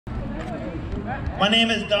My name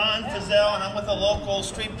is Don Fazell, and I'm with a local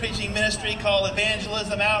street preaching ministry called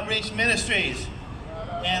Evangelism Outreach Ministries.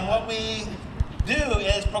 And what we do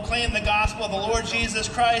is proclaim the gospel of the Lord Jesus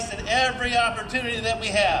Christ at every opportunity that we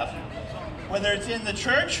have. Whether it's in the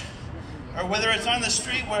church or whether it's on the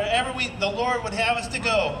street, wherever the Lord would have us to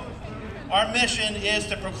go. Our mission is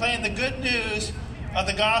to proclaim the good news of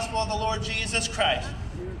the gospel of the Lord Jesus Christ.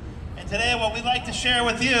 And today what we'd like to share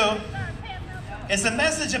with you is a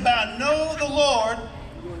message about know the Lord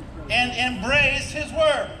and embrace His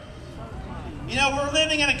Word. You know, we're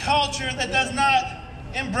living in a culture that does not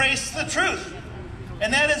embrace the truth.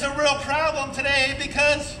 And that is a real problem today,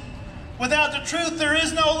 because without the truth there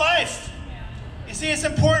is no life. You see, it's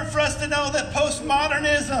important for us to know that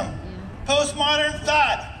postmodernism, postmodern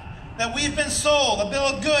thought, that we've been sold a bill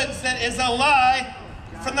of goods that is a lie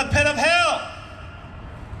from the pit of hell.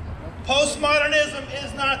 Postmodernism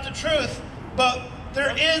is not the truth, but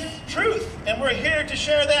there is truth, and we're here to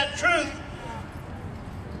share that truth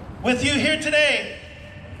with you here today.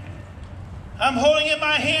 I'm holding in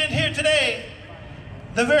my hand here today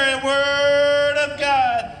the very Word of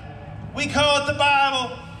God. We call it the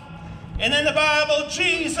Bible. And in the Bible,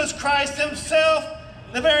 Jesus Christ Himself,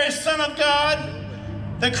 the very Son of God,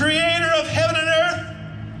 the Creator of heaven and earth,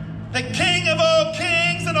 the King of all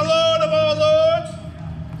kings and the Lord of all lords,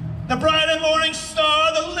 the bright and morning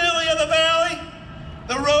star, the lily of the valley,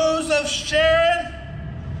 the rose of Sharon,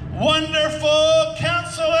 wonderful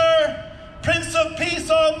Counselor, Prince of Peace,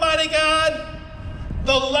 Almighty God,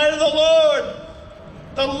 the light of the Lord,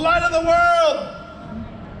 the light of the world.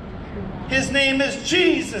 His name is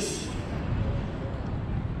Jesus.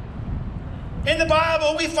 In the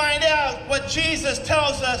Bible, we find out what Jesus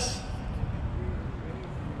tells us,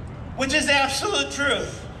 which is absolute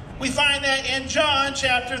truth. We find that in John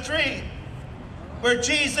chapter 3, where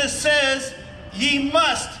Jesus says, "Ye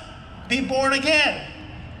must be born again."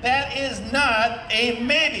 That is not a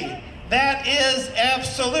maybe. That is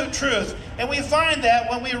absolute truth. And we find that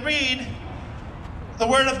when we read the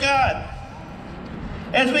Word of God.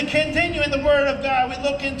 As we continue in the Word of God, we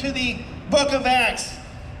look into the book of Acts.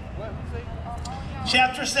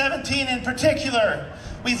 Chapter 17 in particular,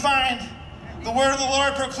 we find the Word of the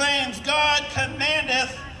Lord proclaims, "God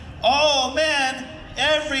commandeth all men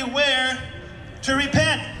everywhere to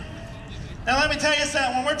repent." Now let me tell you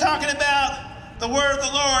something. When we're talking about the Word of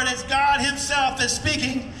the Lord, it's God Himself that's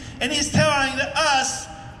speaking, and He's telling us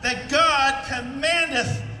that God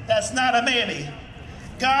commandeth. That's not a maybe.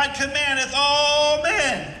 God commandeth all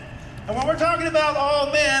men. And when we're talking about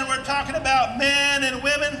all men, we're talking about men and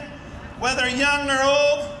women, whether young or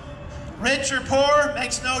old, rich or poor,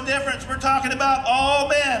 makes no difference. We're talking about all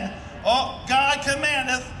men. God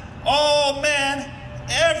commandeth all men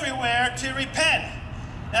everywhere to repent.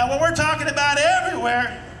 Now, when we're talking about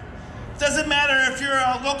everywhere, it doesn't matter if you're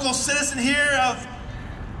a local citizen here of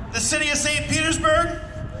the city of St. Petersburg,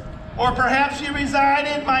 or perhaps you reside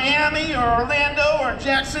in Miami or Orlando or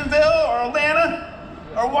Jacksonville or Atlanta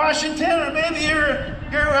or Washington, or maybe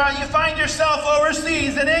you find yourself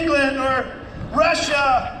overseas in England or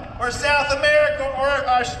Russia or South America or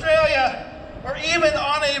Australia, or even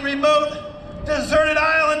on a remote deserted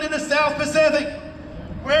island in the South Pacific.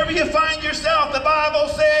 Wherever you find yourself, the Bible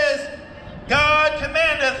says, God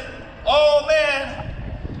commandeth all men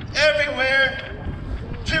everywhere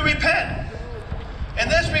to repent. And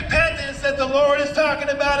this repentance that the Lord is talking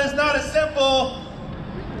about is not a simple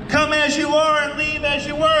come as you are and leave as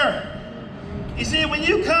you were. You see, when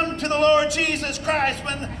you come to the Lord Jesus Christ,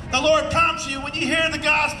 when the Lord prompts you, when you hear the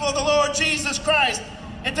gospel of the Lord Jesus Christ,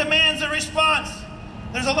 it demands a response.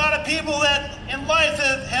 There's a lot of people that in life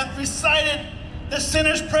have recited the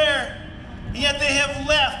sinner's prayer, yet they have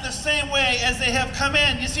left the same way as they have come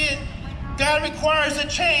in. You see, God requires a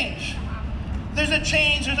change. There's a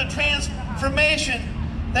change, there's a transformation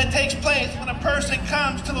that takes place when a person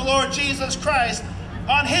comes to the Lord Jesus Christ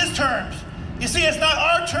on His terms. You see, it's not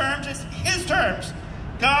our terms, it's His terms.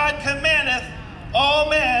 God commandeth all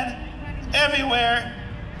men everywhere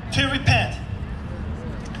to repent.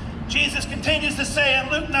 Jesus continues to say in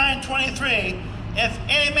Luke 9:23, "If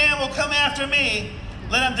any man will come after me,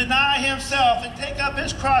 let him deny himself and take up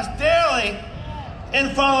his cross daily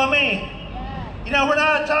and follow me." You know, we're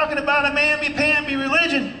not talking about a mamby-pamby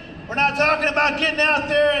religion. We're not talking about getting out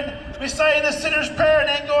there and reciting the sinner's prayer and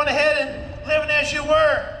then going ahead and living as you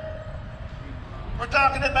were. We're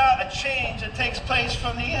talking about a change that takes place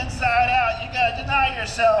from the inside out. You got to deny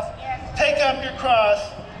yourself, take up your cross,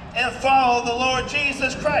 and follow the Lord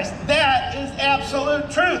Jesus Christ. That is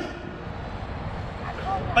absolute truth.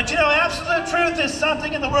 But you know, absolute truth is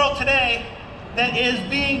something in the world today that is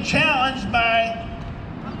being challenged by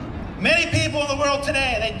many people in the world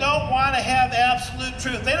today. They don't want to have absolute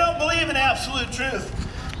truth. They don't believe in absolute truth.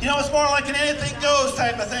 You know, it's more like an anything goes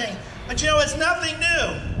type of thing. But you know, it's nothing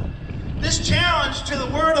new. This challenge to the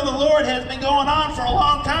word of the Lord has been going on for a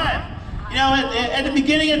long time. You know, at the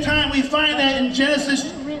beginning of time, we find that in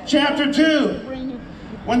Genesis chapter 2,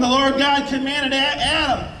 when the Lord God commanded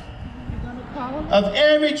Adam, of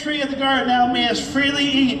every tree of the garden thou mayest freely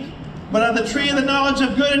eat, but of the tree of the knowledge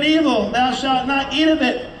of good and evil thou shalt not eat of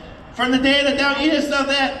it. From the day that thou eatest of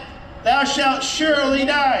that, thou shalt surely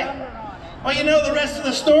die. Well, you know the rest of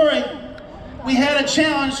the story. We had a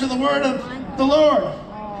challenge to the word of the Lord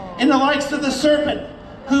in the likes of the serpent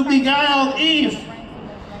who beguiled Eve.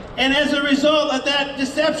 And as a result of that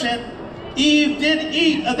deception, Eve did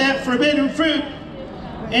eat of that forbidden fruit.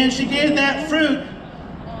 And she gave that fruit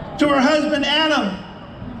to her husband Adam.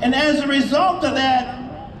 And as a result of that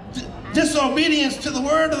disobedience to the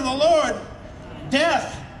word of the Lord,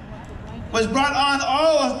 death was brought on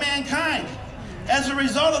all of mankind. As a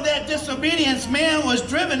result of that disobedience, man was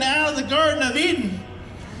driven out of the Garden of Eden.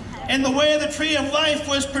 And the way of the tree of life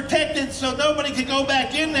was protected so nobody could go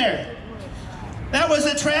back in there. That was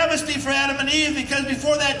a travesty for Adam and Eve, because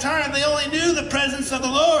before that time they only knew the presence of the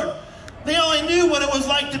Lord. They only knew what it was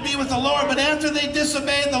like to be with the Lord, but after they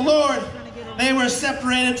disobeyed the Lord, they were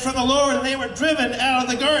separated from the Lord and they were driven out of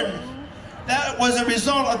the garden. That was a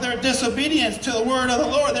result of their disobedience to the word of the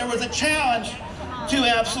Lord. There was a challenge to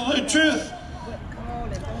absolute truth.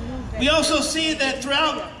 We also see that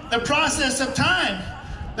throughout the process of time,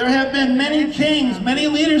 there have been many kings, many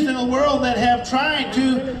leaders in the world that have tried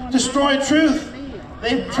to destroy truth.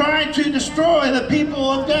 They've tried to destroy the people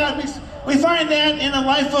of God. We find that in the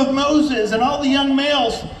life of Moses and all the young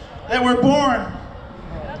males that were born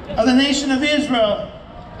of the nation of Israel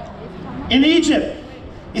in Egypt.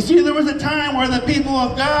 You see, there was a time where the people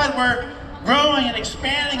of God were growing and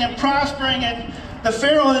expanding and prospering, and the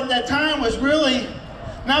Pharaoh at that time was really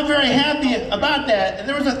not very happy about that. And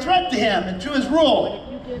there was a threat to him and to his rule.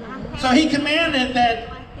 So he commanded that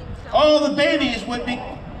all the babies would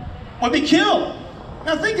be killed.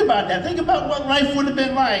 Now think about that. Think about what life would have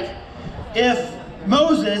been like if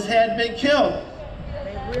Moses had been killed.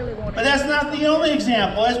 But that's not the only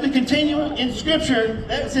example. As we continue in Scripture,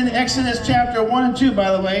 that's in Exodus chapter 1 and 2,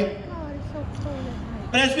 by the way.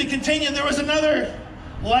 But as we continue, there was another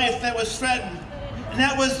life that was threatened, and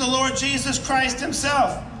that was the Lord Jesus Christ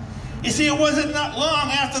himself. You see, it wasn't not long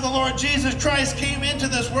after the Lord Jesus Christ came into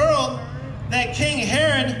this world that King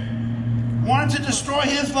Herod wanted to destroy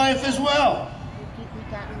his life as well.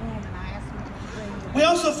 We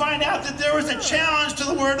also find out that there was a challenge to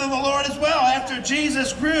the word of the Lord as well. After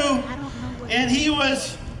Jesus grew and he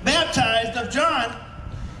was baptized of John,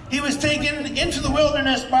 he was taken into the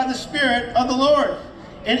wilderness by the Spirit of the Lord.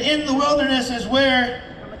 And in the wilderness is where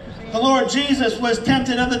the Lord Jesus was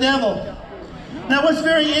tempted of the devil. Now what's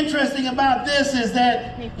very interesting about this is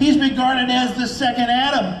that he's regarded as the second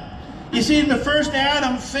Adam. You see, the first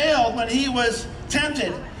Adam failed when he was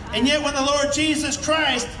tempted. And yet when the Lord Jesus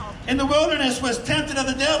Christ in the wilderness was tempted of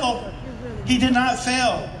the devil, he did not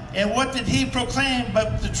fail. And what did he proclaim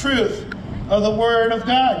but the truth of the Word of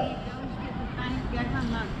God?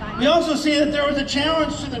 We also see that there was a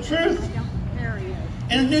challenge to the truth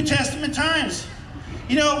in the New Testament times.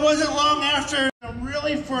 You know, it wasn't long after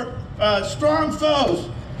really strong foes,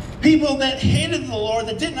 people that hated the Lord,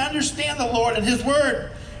 that didn't understand the Lord and his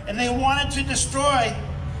Word, and they wanted to destroy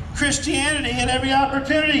Christianity at every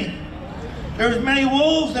opportunity. There was many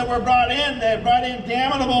wolves that were brought in, that brought in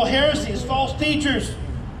damnable heresies, false teachers.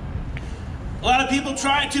 A lot of people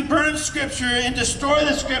tried to burn Scripture and destroy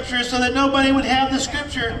the Scripture so that nobody would have the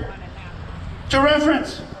Scripture to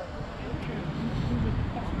reference.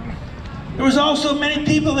 There was also many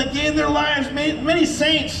people that gave their lives, many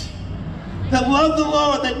saints that loved the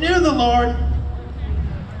Lord, that knew the Lord,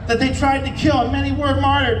 that they tried to kill. Many were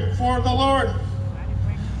martyred for the Lord.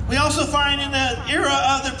 We also find in the era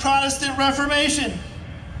of the Protestant Reformation,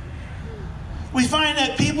 we find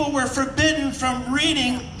that people were forbidden from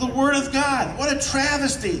reading the Word of God. What a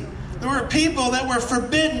travesty. There were people that were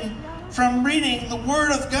forbidden from reading the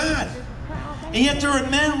Word of God. And yet there were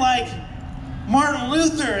men like Martin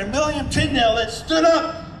Luther and William Tyndale that stood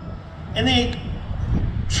up and they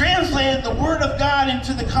translated the Word of God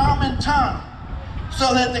into the common tongue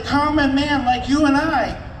so that the common man like you and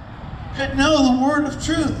I could know the word of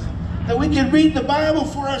truth, that we could read the Bible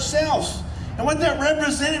for ourselves. And what that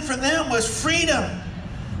represented for them was freedom.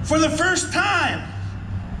 For the first time,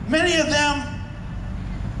 many of them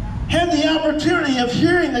had the opportunity of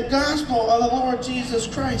hearing the gospel of the Lord Jesus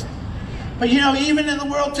Christ. But you know, even in the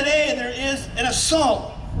world today, there is an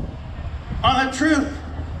assault on the truth.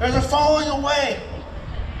 There's a falling away.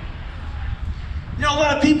 You know, a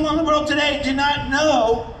lot of people in the world today do not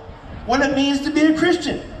know what it means to be a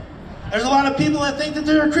Christian. There's a lot of people that think that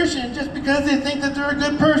they're a Christian just because they think that they're a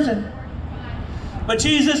good person. But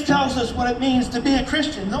Jesus tells us what it means to be a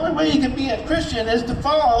Christian. The only way you can be a Christian is to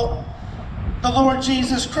follow the Lord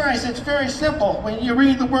Jesus Christ. It's very simple. When you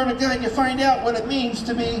read the Word of God, you find out what it means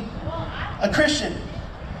to be a Christian.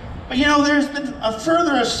 But you know, there's been a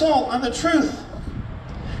further assault on the truth.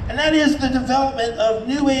 And that is the development of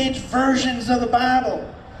New Age versions of the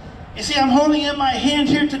Bible. You see, I'm holding in my hand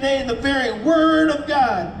here today the very Word of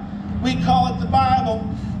God. We call it the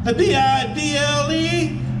Bible. The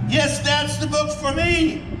B-I-B-L-E. Yes, that's the book for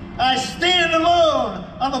me. I stand alone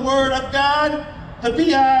on the Word of God. The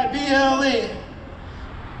B-I-B-L-E.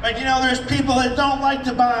 But you know, there's people that don't like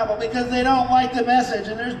the Bible because they don't like the message.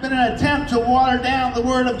 And there's been an attempt to water down the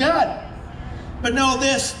Word of God. But know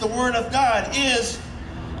this, the Word of God is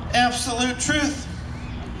absolute truth.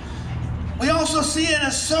 We also see an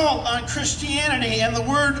assault on Christianity and the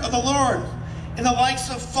Word of the Lord in the likes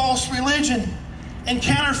of false religion and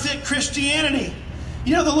counterfeit Christianity.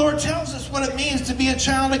 You know, the Lord tells us what it means to be a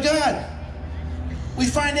child of God. We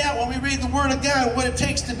find out when we read the Word of God what it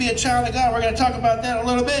takes to be a child of God. We're going to talk about that a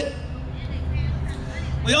little bit.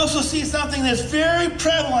 We also see something that's very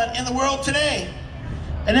prevalent in the world today,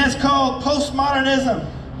 and that's called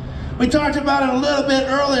postmodernism. We talked about it a little bit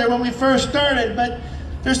earlier when we first started, but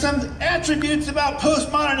there's some attributes about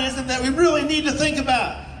postmodernism that we really need to think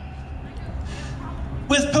about.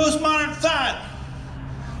 With postmodern thought,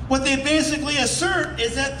 what they basically assert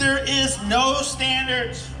is that there is no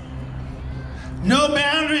standards, no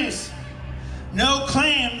boundaries, no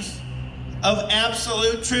claims of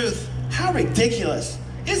absolute truth. How ridiculous.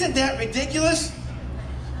 Isn't that ridiculous?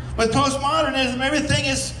 With postmodernism, everything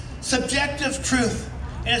is subjective truth,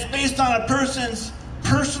 and it's based on a person's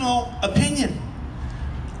personal opinion.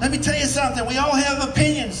 Let me tell you something. We all have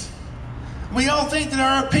opinions. We all think that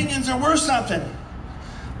our opinions are worth something.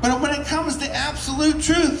 But when it comes to absolute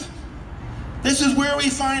truth, this is where we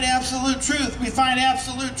find absolute truth. We find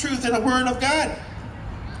absolute truth in the Word of God.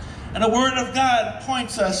 And the Word of God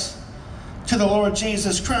points us to the Lord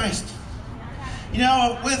Jesus Christ. You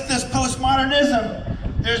know, with this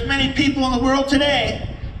postmodernism, there's many people in the world today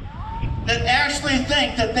that actually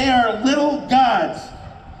think that they are little gods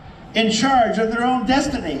in charge of their own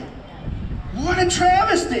destiny. What a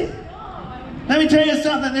travesty. Let me tell you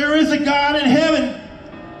something. There is a God in heaven,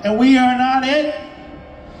 and we are not it.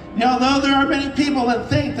 You know, though there are many people that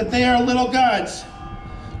think that they are little gods,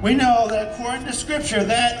 we know that according to Scripture,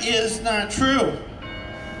 that is not true.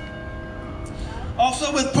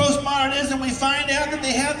 Also with postmodernism, we find out that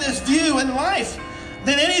they have this view in life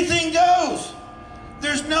that anything goes.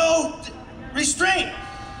 There's no restraint.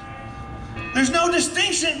 There's no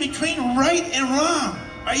distinction between right and wrong.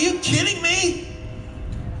 Are you kidding me?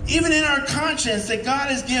 Even in our conscience that God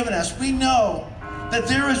has given us, we know that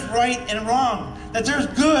there is right and wrong, that there's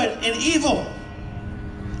good and evil,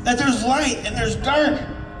 that there's light and there's dark.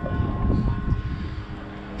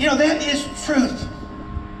 You know, that is truth.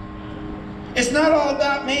 It's not all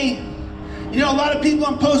about me. You know, a lot of people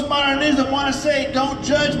in postmodernism want to say, don't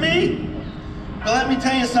judge me. But let me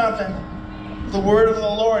tell you something. The Word of the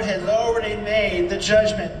Lord has already made the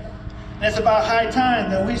judgment. And it's about high time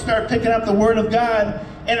that we start picking up the Word of God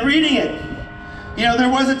and reading it. You know, there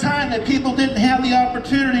was a time that people didn't have the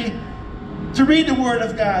opportunity to read the Word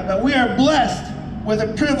of God, but we are blessed with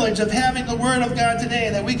the privilege of having the Word of God today,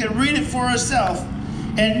 that we can read it for ourselves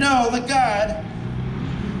and know the God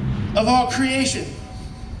of all creation.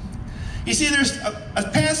 You see, there's a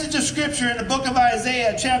passage of Scripture in the book of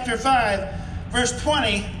Isaiah, chapter 5, verse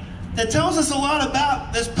 20, that tells us a lot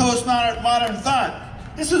about this postmodern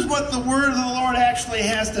thought. This is what the Word of the Lord actually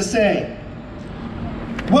has to say.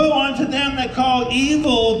 Woe unto them that call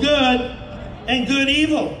evil good and good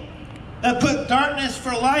evil, that put darkness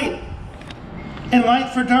for light and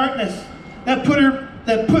light for darkness, that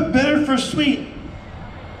put bitter for sweet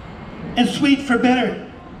and sweet for bitter.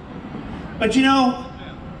 But you know,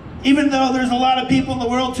 even though there's a lot of people in the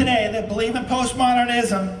world today that believe in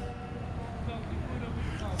postmodernism,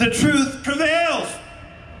 the truth prevails.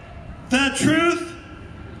 The truth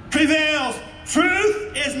prevails.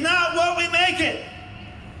 Truth is not what we make it.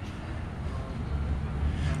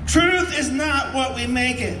 Truth is not what we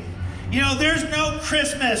make it. You know, there's no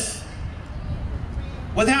Christmas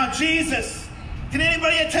without Jesus. Can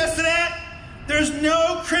anybody attest to that? There's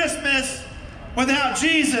no Christmas without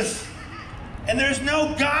Jesus. And there's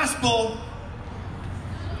no gospel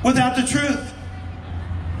without the truth.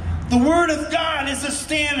 The Word of God is the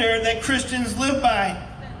standard that Christians live by.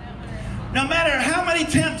 No matter how many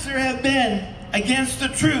attempts there have been against the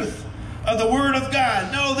truth of the Word of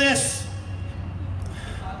God, know this: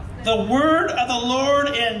 the Word of the Lord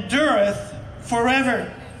endureth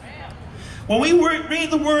forever. When we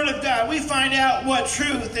read the Word of God, we find out what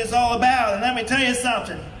truth is all about. And let me tell you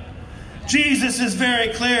something. Jesus is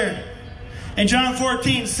very clear. In John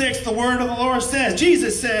 14:6, the Word of the Lord says,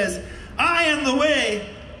 Jesus says, I am the way,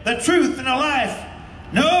 the truth, and the life.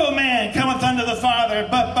 No man cometh unto the Father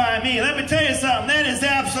but by me. Let me tell you something. That is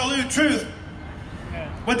absolute truth.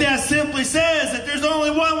 What that simply says that there's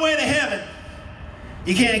only one way to heaven.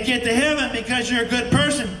 You can't get to heaven because you're a good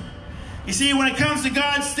person. You see, when it comes to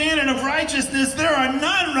God's standard of righteousness, there are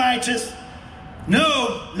none righteous.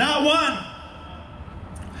 No, not one.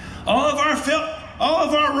 All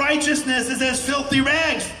of our righteousness is as filthy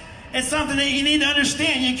rags. It's something that you need to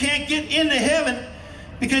understand. You can't get into heaven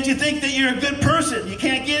because you think that you're a good person. You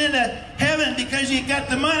can't get into heaven because you got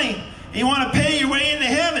the money and you want to pay your way into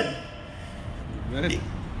heaven.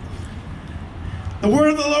 The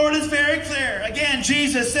Word of the Lord is very clear. Again,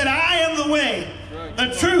 Jesus said, I am the way,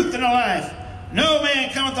 the truth, and the life. No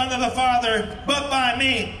man cometh unto the Father but by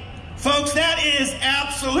me. Folks, that is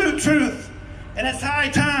absolute truth. And it's high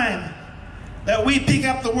time that we pick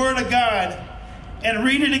up the Word of God and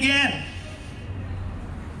read it again.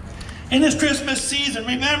 In this Christmas season,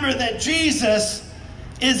 remember that Jesus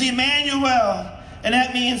is Emmanuel, and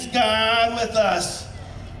that means God with us.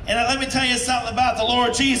 And let me tell you something about the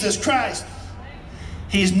Lord Jesus Christ.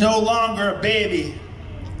 He's no longer a baby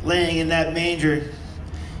laying in that manger.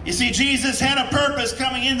 You see, Jesus had a purpose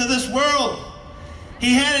coming into this world.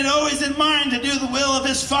 He had it always in mind to do the will of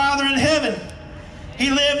his Father in heaven. He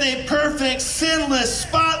lived a perfect, sinless,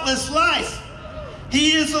 spotless life.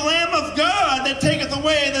 He is the Lamb of God that taketh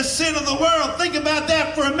away the sin of the world. Think about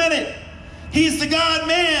that for a minute. He's the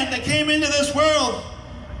God-man that came into this world.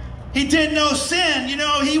 He did no sin. You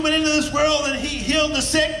know, he went into this world and he healed the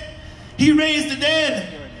sick. He raised the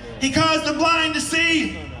dead. He caused the blind to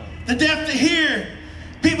see, the deaf to hear.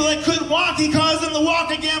 People that couldn't walk, he caused them to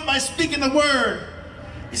walk again by speaking the word.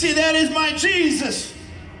 You see, that is my Jesus.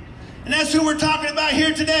 And that's who we're talking about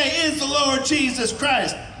here today, is the Lord Jesus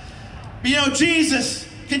Christ. But you know, Jesus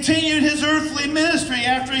continued his earthly ministry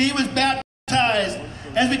after he was baptized.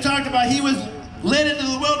 As we talked about, he was led into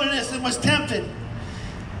the wilderness and was tempted.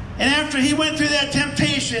 And after he went through that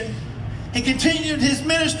temptation, he continued his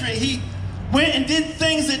ministry. He went and did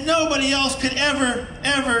things that nobody else could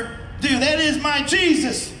ever do. That is my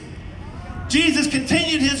Jesus. Jesus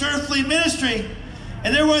continued his earthly ministry.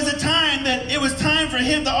 And there was a time that it was time for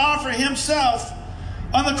him to offer himself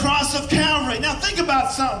on the cross of Calvary. Now think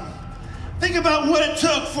about something. Think about what it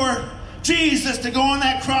took for Jesus to go on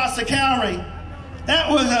that cross of Calvary. That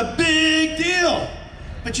was a big deal.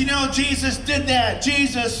 But you know, Jesus did that.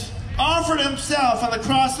 Jesus offered himself on the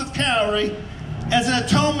cross of Calvary as an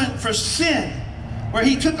atonement for sin, where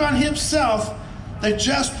he took on himself the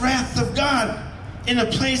just wrath of God in the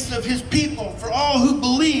place of his people for all who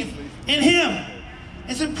believe in him.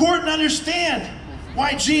 It's important to understand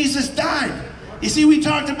why Jesus died. You see, we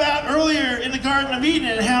talked about earlier in the Garden of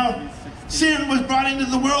Eden how sin was brought into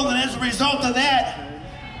the world, and as a result of that,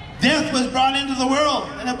 death was brought into the world.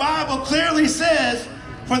 And the Bible clearly says,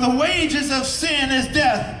 for the wages of sin is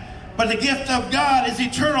death, but the gift of God is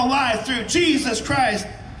eternal life through Jesus Christ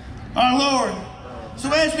our Lord.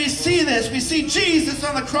 So as we see this, we see Jesus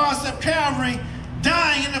on the cross of Calvary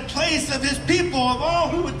dying in the place of his people, of all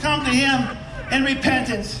who would come to him in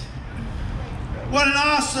repentance. What an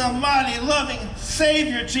awesome, mighty, loving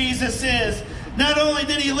Savior Jesus is. Not only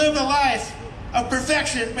did he live a life of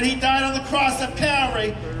perfection, but he died on the cross of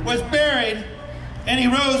Calvary, was buried, and he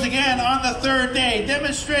rose again on the third day,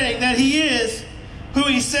 demonstrating that he is who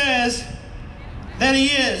he says that he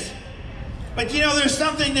is. But you know, there's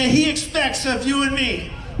something that he expects of you and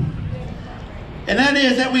me. And that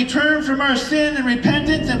is that we turn from our sin and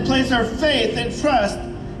repentance and place our faith and trust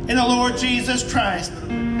in the Lord Jesus Christ.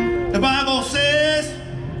 The Bible says,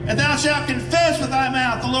 and thou shalt confess with thy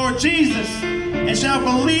mouth the Lord Jesus, and shalt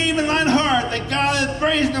believe in thine heart that God hath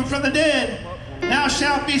raised him from the dead, thou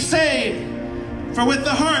shalt be saved. For with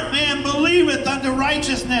the heart man believeth unto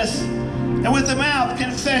righteousness, and with the mouth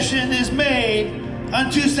confession is made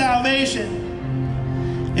unto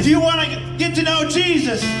salvation. If you want to get to know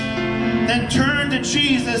Jesus, then turn to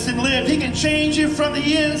Jesus and live. He can change you from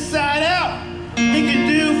the inside out. He can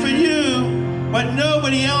do for you what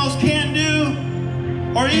nobody else can do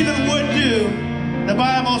or even would do. The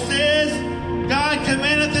Bible says, God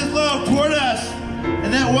commendeth his love toward us,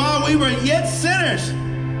 and that while we were yet sinners,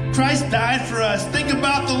 Christ died for us. Think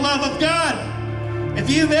about the love of God. If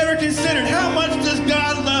you've ever considered, how much does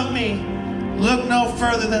God love me? Look no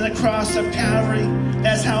further than the cross of Calvary.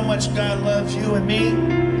 That's how much God loves you and me.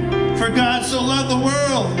 For God so loved the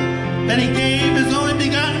world that he gave his only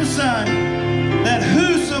begotten Son, that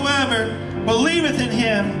whosoever believeth in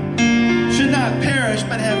him should not perish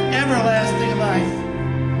but have everlasting life.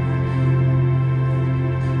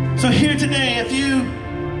 So here today, if you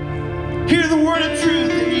hear the word of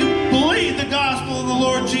truth and you believe the gospel of the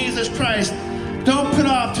Lord Jesus Christ, don't put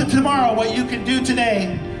off to tomorrow what you can do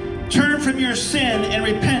today. Turn from your sin and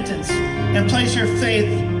repentance and place your faith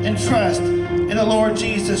and trust in the Lord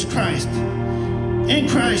Jesus Christ. In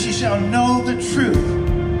Christ you shall know the truth,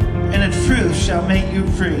 and the truth shall make you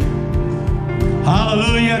free.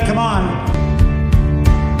 Hallelujah. Come on.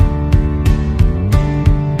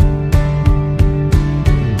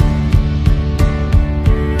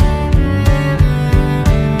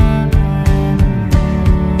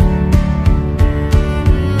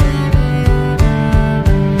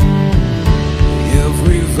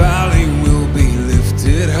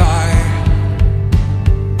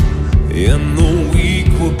 And the weak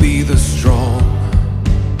will be the strong.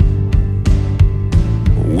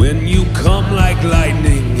 When you come like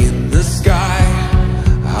lightning in the sky,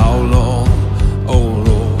 how long, oh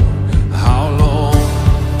Lord, how long?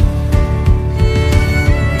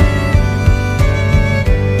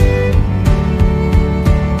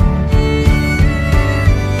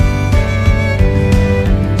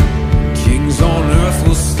 Kings on earth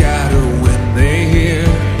will scatter when they hear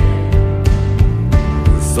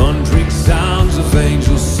thundering sounds of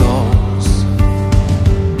angel songs.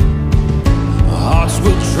 Hearts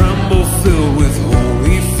will tremble, filled with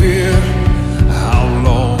holy fear. How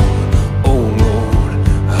long, oh Lord,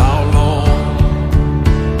 how long?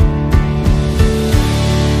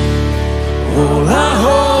 All our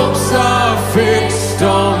hopes are fixed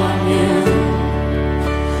on you,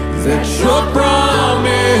 that your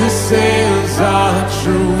promises are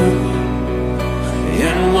true,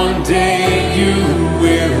 and one day you